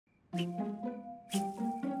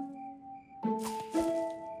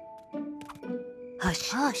Hush,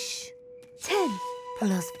 hush. 10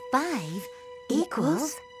 plus 5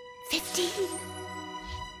 equals 15.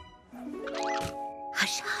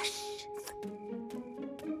 Hush, hush.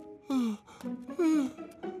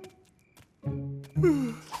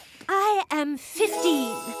 I am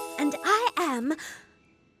 15, and I am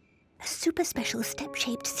a super special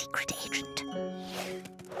step-shaped secret agent.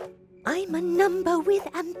 I'm a number with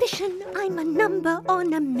ambition. I'm a number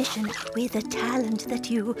on a mission with a talent that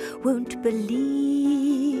you won't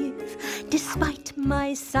believe. Despite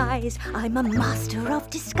my size, I'm a master of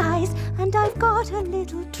disguise, and I've got a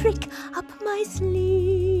little trick up my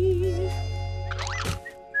sleeve.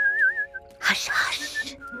 Hush,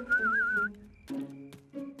 hush.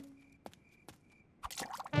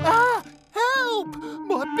 Ah! Help!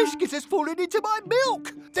 My biscuit has fallen into my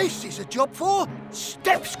milk! This is a job for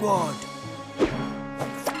Step Squad!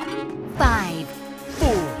 5,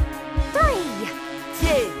 4, 3,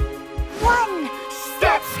 2, 1.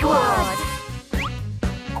 Step Squad!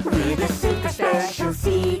 We're the super special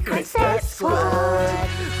secret Step Squad.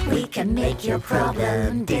 We can make your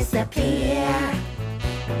problem disappear.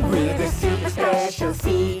 We're the super special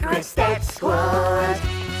secret Step Squad.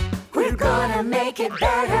 We're gonna make it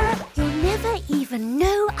better. You'll never even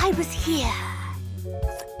know I was here.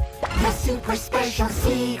 The super special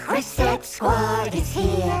secret Step Squad is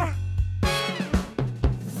here.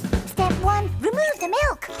 Step 1, remove the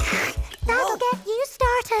milk. That'll get you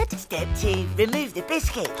started. Step 2, remove the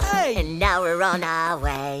biscuit. Hey! And now we're on our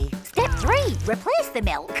way. Step 3, replace the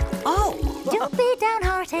milk. Oh! Don't be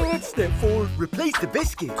downhearted. Step 4, replace the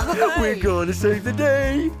biscuit. We're gonna save the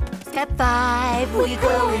day. Step 5, We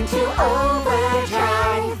go into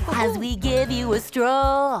overdrive as we give you a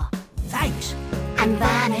straw. Thanks. and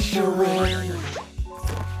vanish away.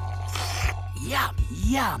 Yum,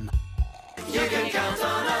 yum. You can count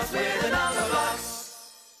on us with the Numberblocks.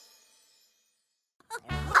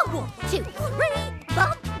 1, 2, 3,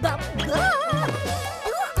 bum, bum,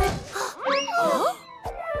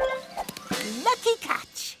 Lucky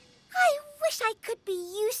catch. I wish I could be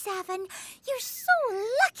you, Seven. You're so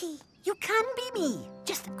lucky. You can be me.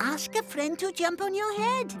 Just ask a friend to jump on your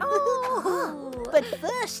head. Oh. But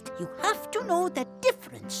first, you have to know the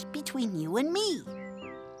difference between you and me.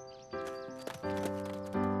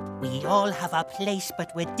 We all have a place,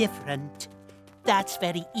 but we're different. That's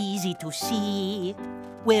very easy to see.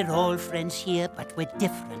 We're all friends here, but we're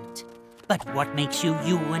different. But what makes you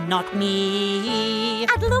you and not me?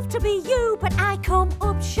 I'd love to be you, but I come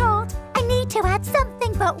up short. I need to add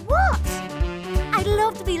something, but what? I'd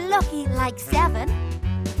love to be lucky like Seven.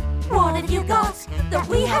 What have you got that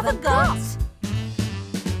we haven't got?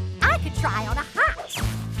 I could try on a hat.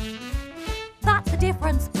 That's the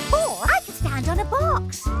difference. Or I could stand on a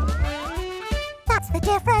box. That's the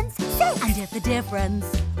difference. 6. And if the difference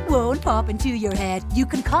won't pop into your head, you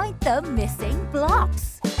can count the missing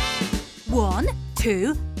blocks. 1,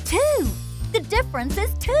 2, 2. The difference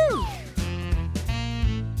is 2.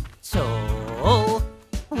 So,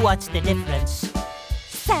 what's the difference?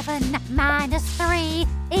 7 minus 3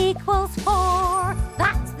 equals 4.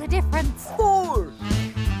 That's the difference. 4.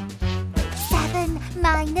 7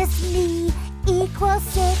 minus me equals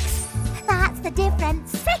 6. That's the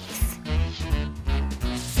difference. 6.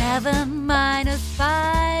 7 minus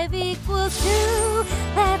 5 equals 2.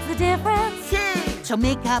 That's the difference. So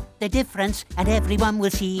make up the difference, and everyone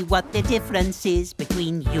will see what the difference is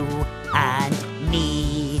between you and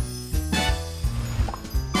me.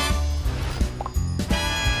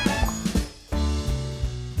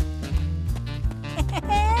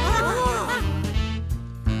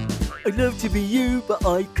 I'd love to be you, but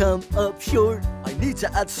I come up short. I need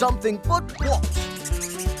to add something, but what?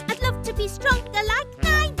 I'd love to be stronger like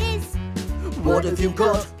 9 is. What have you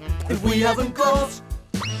got if we haven't got?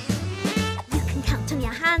 You can count on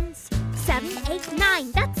your hands. 7, 8,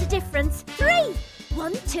 9. That's the difference. 3.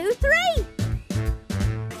 1, 2, 3.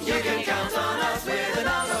 You can count on us with the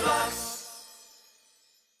Numberblocks.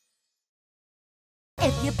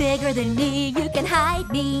 If you're bigger than me, you can hide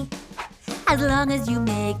me. As long as you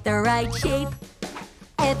make the right shape.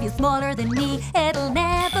 If you're smaller than me, it'll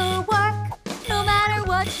never work, no matter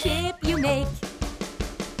what shape you make.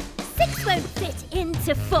 6 won't fit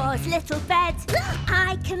into 4's little bed.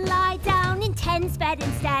 I can lie down in 10's bed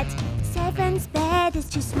instead. 7's bed is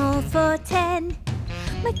too small for 10.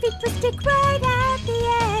 My feet will stick right at the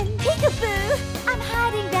end. Peekaboo, I'm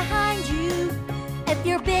hiding behind you. If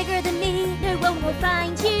you're bigger than me, no one will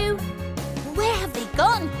find you. Where have they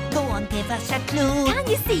gone? Go on, give us a clue. Can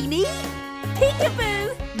you see me?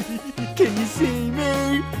 Peekaboo! Can you see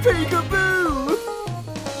me? Peekaboo!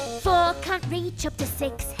 4 reach up to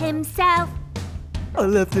 6 himself.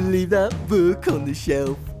 I'll have to leave that book on the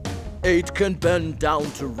shelf. 8 can bend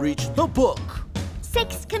down to reach the book.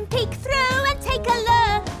 6 can peek through and take a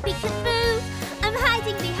look. Peek-a-boo, I'm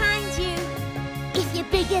hiding behind you. If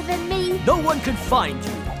you're bigger than me, No one can find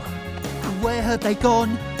you. Where have they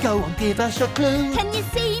gone? Go on, give us a clue. can you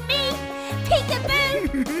see me?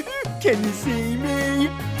 Peek-a-boo. Can you see me?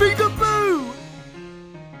 Peek-a-boo!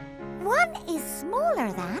 1 is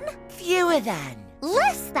smaller than, Fewer than.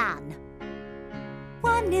 less than.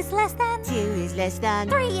 1 is less than, 2 is less than.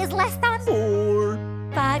 3 is less than, 4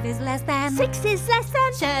 5 is less than. 6 is less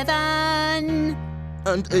than, 7.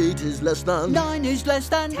 And 8 is less than. 9 is less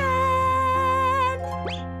than. 10.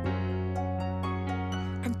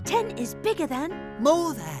 And 10 is bigger than,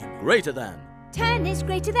 More than. Greater than. 10 is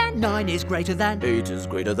greater than, 9 is greater than. 8 is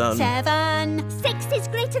greater than. 7. 6 is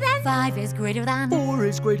greater than, 5 is greater than. 4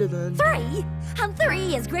 is greater than. 3. And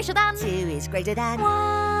 3 is greater than. 2 is greater than.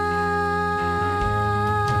 1.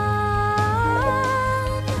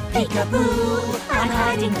 Peek-a-boo, I'm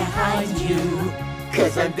hiding behind you.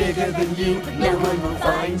 'Cause I'm bigger than you, no one will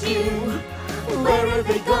find you. Where have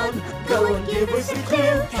they gone? Go and give us a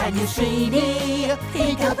clue. Can you see me?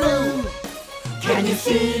 Peek-a-boo. Can you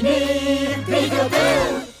see me?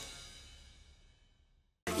 Peek-a-boo.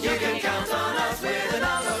 You can count on us with a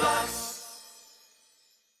Numberblocks.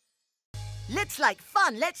 Looks like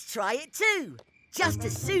fun, let's try it too. Just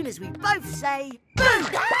as soon as we both say, boo!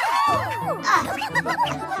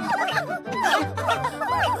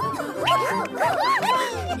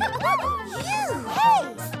 Hey,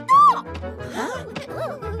 stop!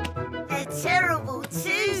 The terrible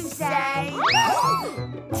twos say,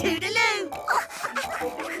 toodaloo!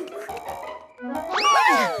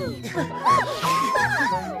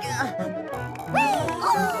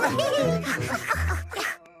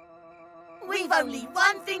 We've only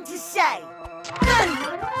one thing to say.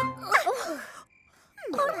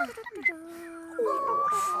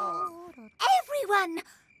 Everyone,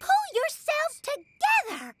 pull yourselves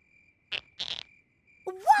together.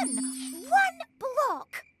 1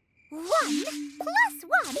 block. 1 plus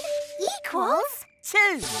 1 equals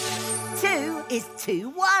 2. 2 is 2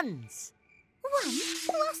 ones. 1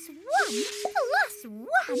 plus 1 plus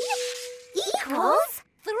 1 equals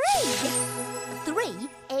 3. 3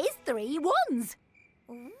 is 3 ones.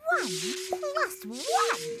 1 plus 1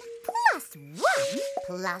 plus 1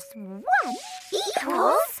 plus 1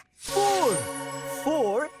 equals 4.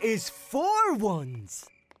 4 is 4 ones.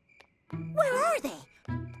 Where are they?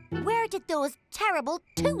 Where did those terrible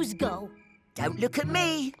 2s go? Don't look at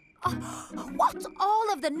me. What's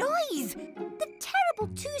all of the noise? The terrible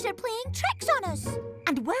 2s are playing tricks on us.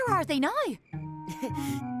 And where are they now?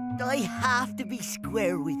 I have to be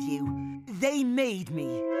square with you. They made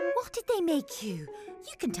me. What did they make you?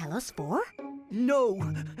 You can tell us 4. No,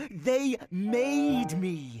 they made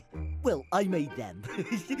me. Well, I made them.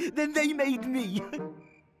 Then they made me.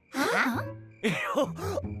 Huh?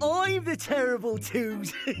 I'm the terrible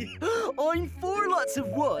 2s. I'm 4 lots of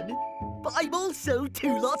 1, but I'm also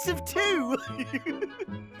 2 lots of 2.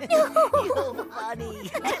 You're funny.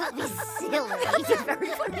 Don't be silly. It's a very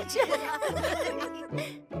funny joke.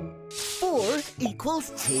 4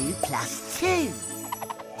 equals 2 plus 2.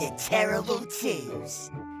 The terrible 2s.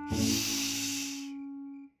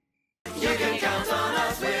 You can count on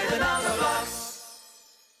us with a Numberblocks.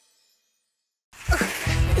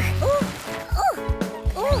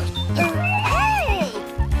 Hey!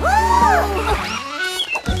 1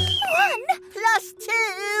 Plus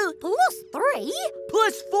 2 plus 3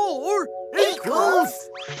 Plus 4 equals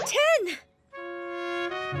 10!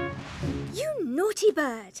 You naughty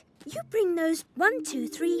bird. You bring those 1, 2,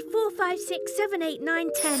 3, 4, 5, 6, 7, 8,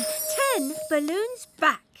 9, 10. 10 balloons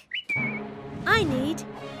back. I need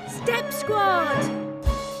Step Squad.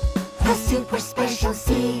 The super special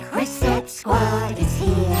secret step squad is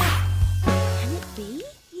here. Can it be?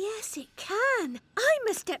 Yes, it can. I'm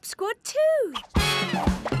a Step Squad too.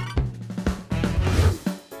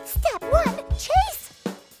 Step 1, chase.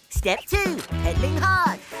 Step 2, pedaling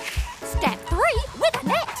hard. Step 3, with a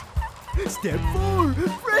net. Step 4,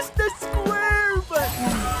 press the square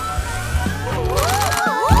button.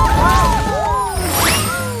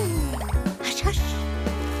 Hush, hush.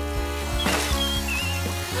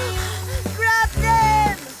 Grab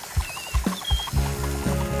them!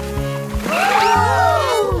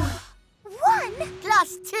 1 Plus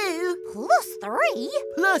 2 plus 3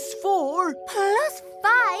 Plus 4 plus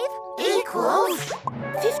 5 equals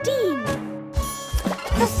 15.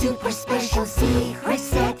 The super special secret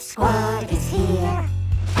step squad is here.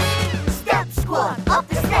 Step Squad, up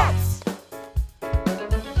the steps!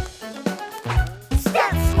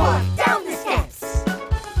 Step Squad, down the steps!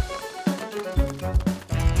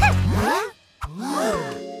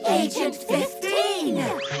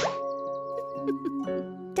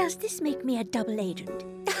 double agent.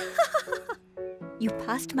 You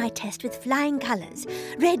passed my test with flying colours.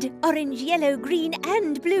 Red, orange, yellow, green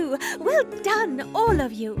and blue. Well done, all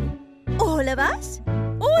of you. All of us?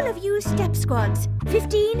 All of you step squads.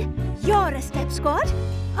 15, you're a step squad.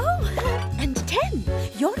 Oh, and 10,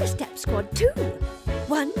 you're a step squad too.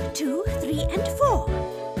 1, 2, 3 and 4.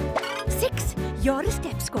 6, you're a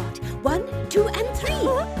step squad. 1, 2 and 3.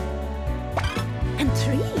 And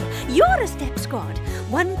 3, you're a step squad.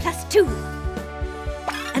 1 plus 2.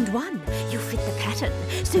 And 1, you fit the pattern,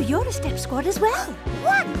 so you're a step squad as well.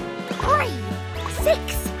 1, 3,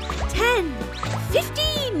 6, 10,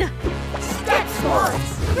 15. Step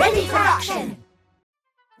squads, ready for action!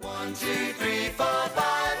 1, 2, 3, 4,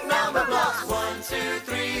 5, number blocks. 1, 2,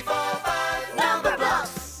 3, 4, 5, number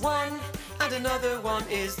blocks. 1, and another one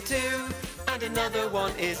is 2, and another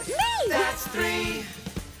one is me. That's 3.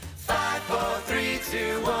 5, 4, 3,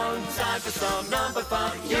 2, 1. Time for some number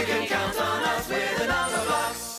fun. You can count on us with the number blocks.